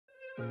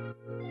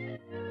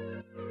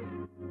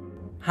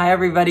Hi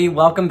everybody,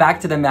 welcome back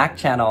to the MAC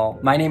channel.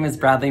 My name is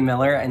Bradley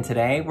Miller and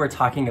today we're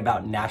talking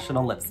about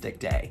National Lipstick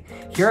Day.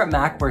 Here at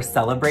MAC, we're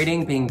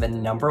celebrating being the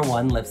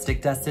 #1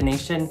 lipstick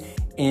destination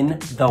in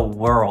the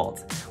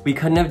world. We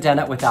couldn't have done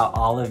it without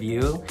all of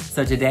you.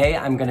 So today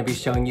I'm gonna be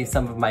showing you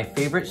some of my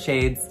favorite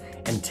shades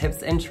and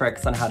tips and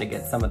tricks on how to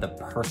get some of the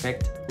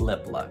perfect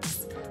lip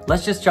looks.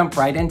 Let's just jump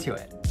right into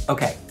it.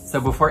 Okay, so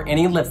before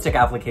any lipstick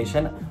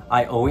application,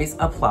 I always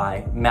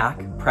apply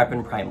MAC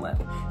Prep+Prime Lip.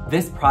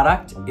 This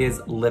product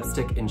is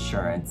lipstick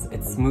insurance.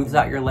 It smooths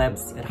out your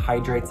lips, it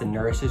hydrates and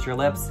nourishes your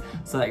lips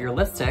so that your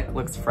lipstick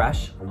looks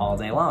fresh all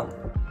day long.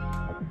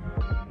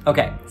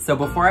 Okay, so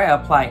before I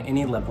apply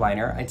any lip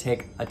liner, I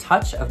take a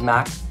touch of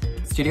MAC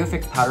Studio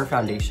Fix Powder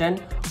Foundation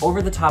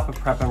over the top of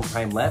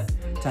Prep+Prime Lip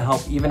to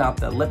help even out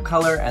the lip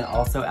color and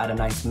also add a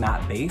nice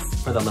matte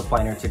base for the lip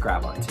liner to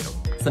grab onto.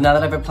 So now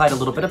that I've applied a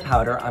little bit of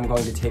powder, I'm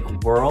going to take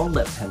Whirl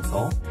lip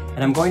pencil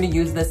and I'm going to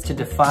use this to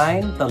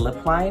define the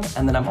lip line,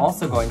 and then I'm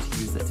also going to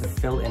use it to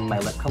fill in my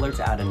lip color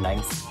to add a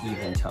nice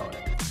even tone.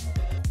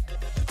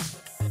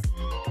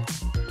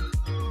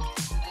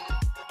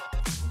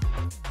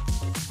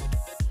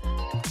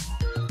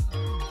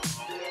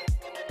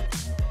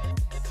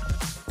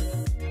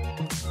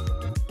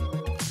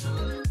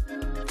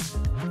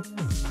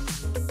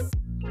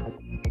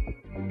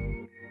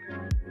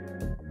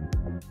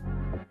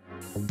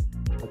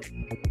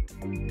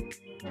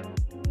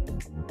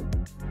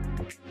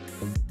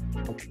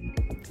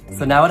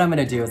 So now what I'm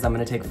gonna do is I'm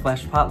gonna take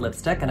Fleshpot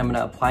lipstick and I'm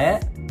gonna apply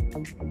it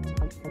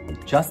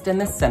just in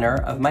the center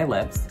of my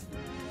lips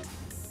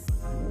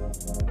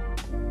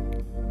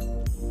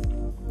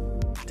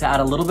to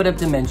add a little bit of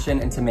dimension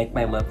and to make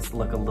my lips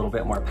look a little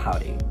bit more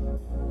pouty.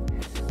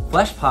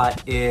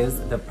 Fleshpot is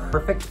the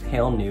perfect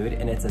pale nude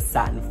and it's a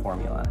satin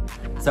formula.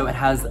 So it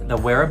has the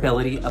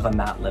wearability of a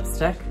matte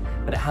lipstick,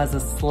 but it has a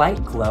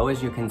slight glow,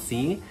 as you can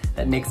see,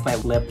 that makes my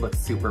lip look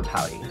super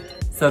pouty.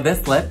 So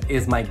this lip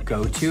is my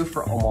go-to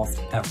for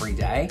almost every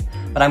day,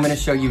 but I'm gonna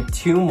show you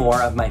 2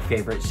 more of my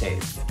favorite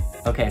shades.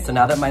 Okay, so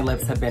now that my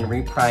lips have been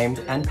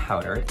reprimed and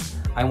powdered,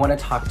 I wanna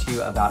talk to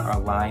you about our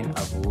line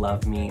of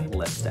Love Me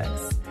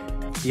lipsticks.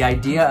 The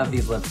idea of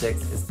these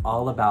lipsticks is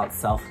all about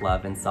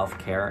self-love and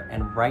self-care,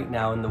 and right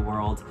now in the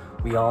world,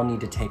 we all need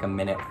to take a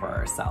minute for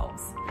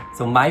ourselves.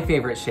 So my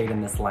favorite shade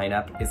in this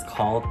lineup is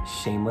called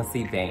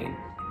Shamelessly Vain.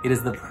 It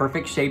is the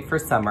perfect shade for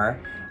summer,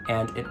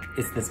 and it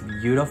is this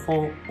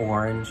beautiful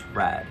orange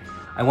red.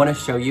 I wanna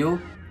show you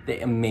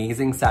the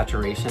amazing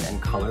saturation and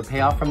color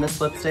payoff from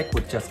this lipstick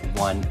with just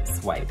 1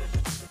 swipe.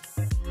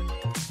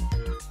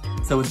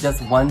 So with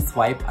just 1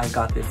 swipe, I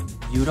got this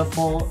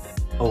beautiful,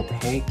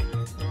 opaque,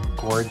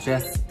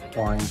 gorgeous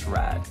orange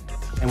red.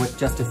 And with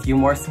just a few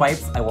more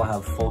swipes, I will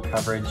have full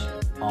coverage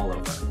all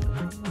over.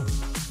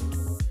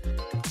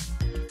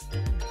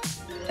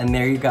 And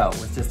there you go,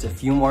 with just a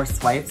few more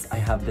swipes, I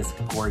have this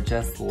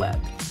gorgeous lip.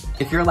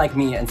 If you're like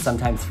me and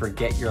sometimes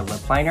forget your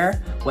lip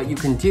liner, what you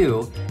can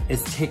do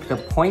is take the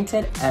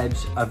pointed edge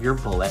of your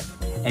bullet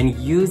and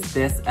use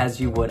this as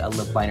you would a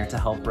lip liner to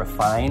help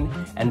refine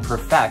and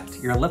perfect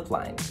your lip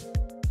line.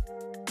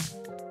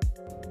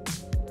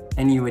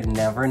 And you would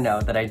never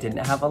know that I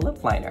didn't have a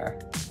lip liner.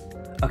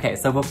 Okay,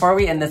 so before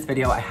we end this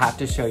video, I have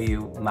to show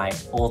you my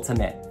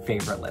ultimate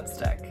favorite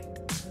lipstick.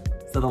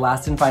 So the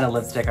last and final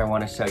lipstick I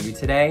want to show you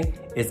today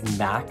is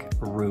MAC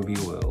Ruby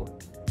Woo.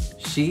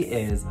 She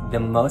is the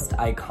most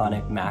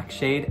iconic MAC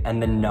shade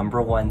and the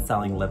 #1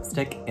 selling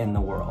lipstick in the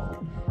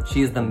world.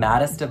 She is the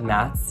mattest of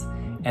mattes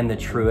and the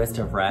truest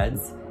of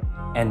reds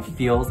and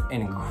feels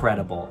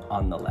incredible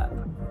on the lip.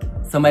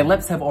 So my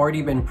lips have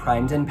already been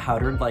primed and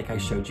powdered like I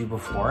showed you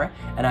before,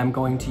 and I'm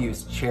going to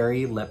use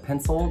cherry lip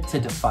pencil to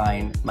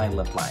define my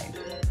lip line.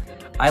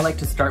 I like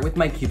to start with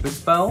my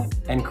Cupid's bow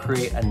and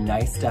create a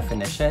nice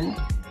definition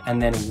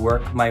and then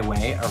work my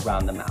way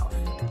around the mouth.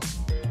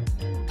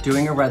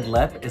 Doing a red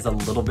lip is a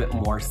little bit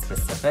more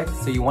specific,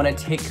 so you want to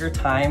take your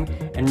time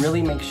and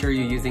really make sure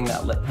you're using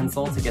that lip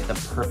pencil to get the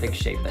perfect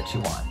shape that you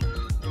want.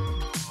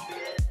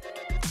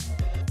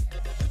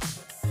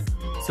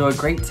 So a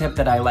great tip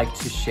that I like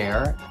to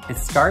share is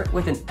start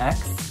with an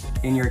X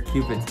in your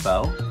Cupid's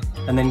bow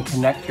and then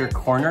connect your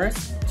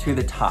corners to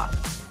the top.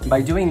 And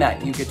by doing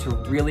that, you get to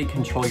really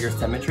control your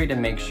symmetry to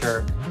make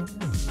sure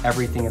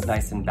everything is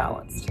nice and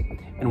balanced.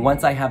 And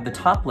once I have the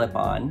top lip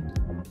on,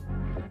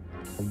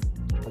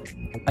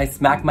 I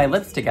smack my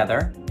lips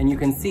together and you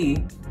can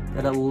see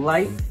that a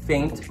light,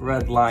 faint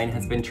red line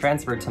has been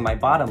transferred to my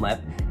bottom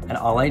lip, and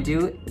all I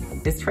do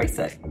is trace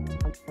it.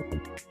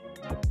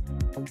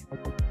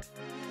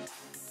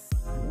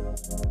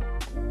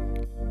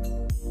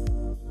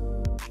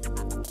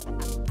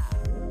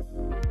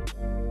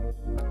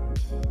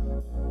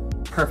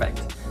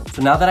 Perfect.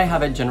 So now that I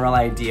have a general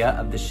idea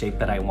of the shape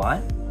that I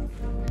want,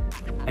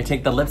 I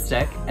take the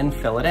lipstick and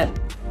fill it in.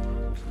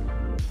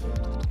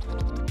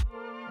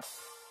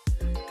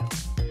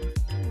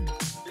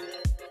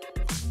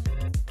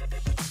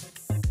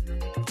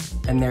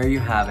 And there you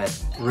have it,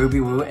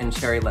 Ruby Woo and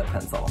Cherry Lip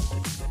Pencil.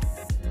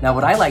 Now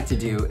what I like to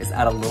do is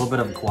add a little bit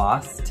of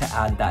gloss to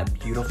add that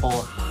beautiful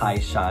high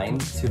shine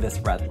to this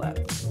red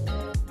lip.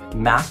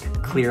 MAC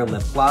Clear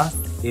Lip Gloss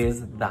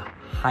is the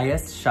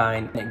highest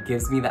shine and it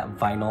gives me that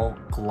vinyl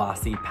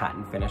glossy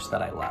patent finish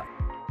that I love.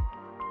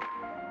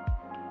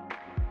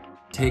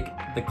 Take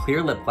the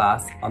clear lip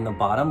gloss on the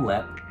bottom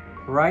lip,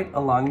 right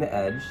along the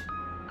edge,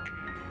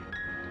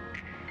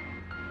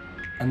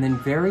 and then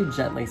very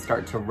gently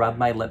start to rub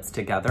my lips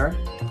together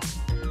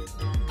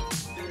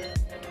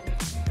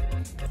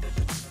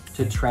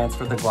to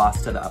transfer the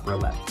gloss to the upper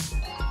lip.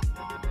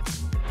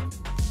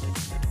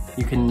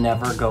 You can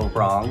never go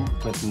wrong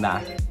with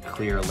MAC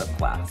Clear Lip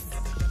Gloss.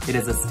 It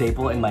is a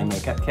staple in my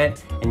makeup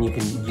kit and you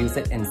can use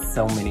it in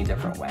so many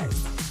different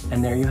ways.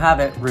 And there you have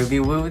it, Ruby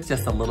Woo with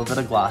just a little bit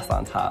of gloss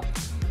on top.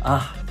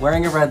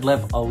 Wearing a red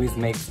lip always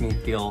makes me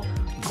feel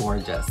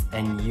gorgeous,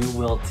 and you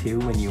will too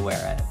when you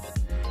wear it.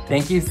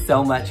 Thank you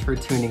so much for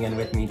tuning in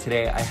with me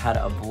today. I had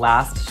a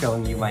blast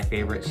showing you my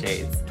favorite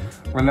shades.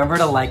 Remember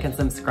to like and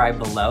subscribe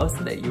below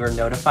so that you are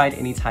notified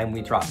anytime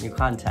we drop new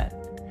content.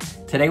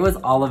 Today was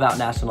all about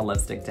National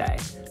Lipstick Day,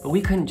 but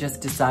we couldn't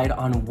just decide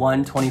on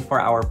one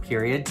 24-hour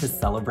period to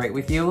celebrate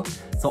with you,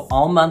 so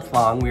all month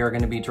long we are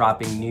going to be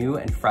dropping new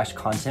and fresh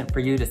content for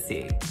you to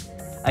see.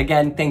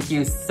 Again, thank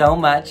you so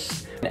much,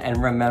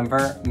 and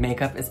remember,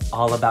 makeup is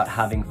all about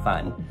having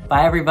fun.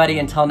 Bye everybody,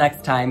 until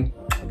next time.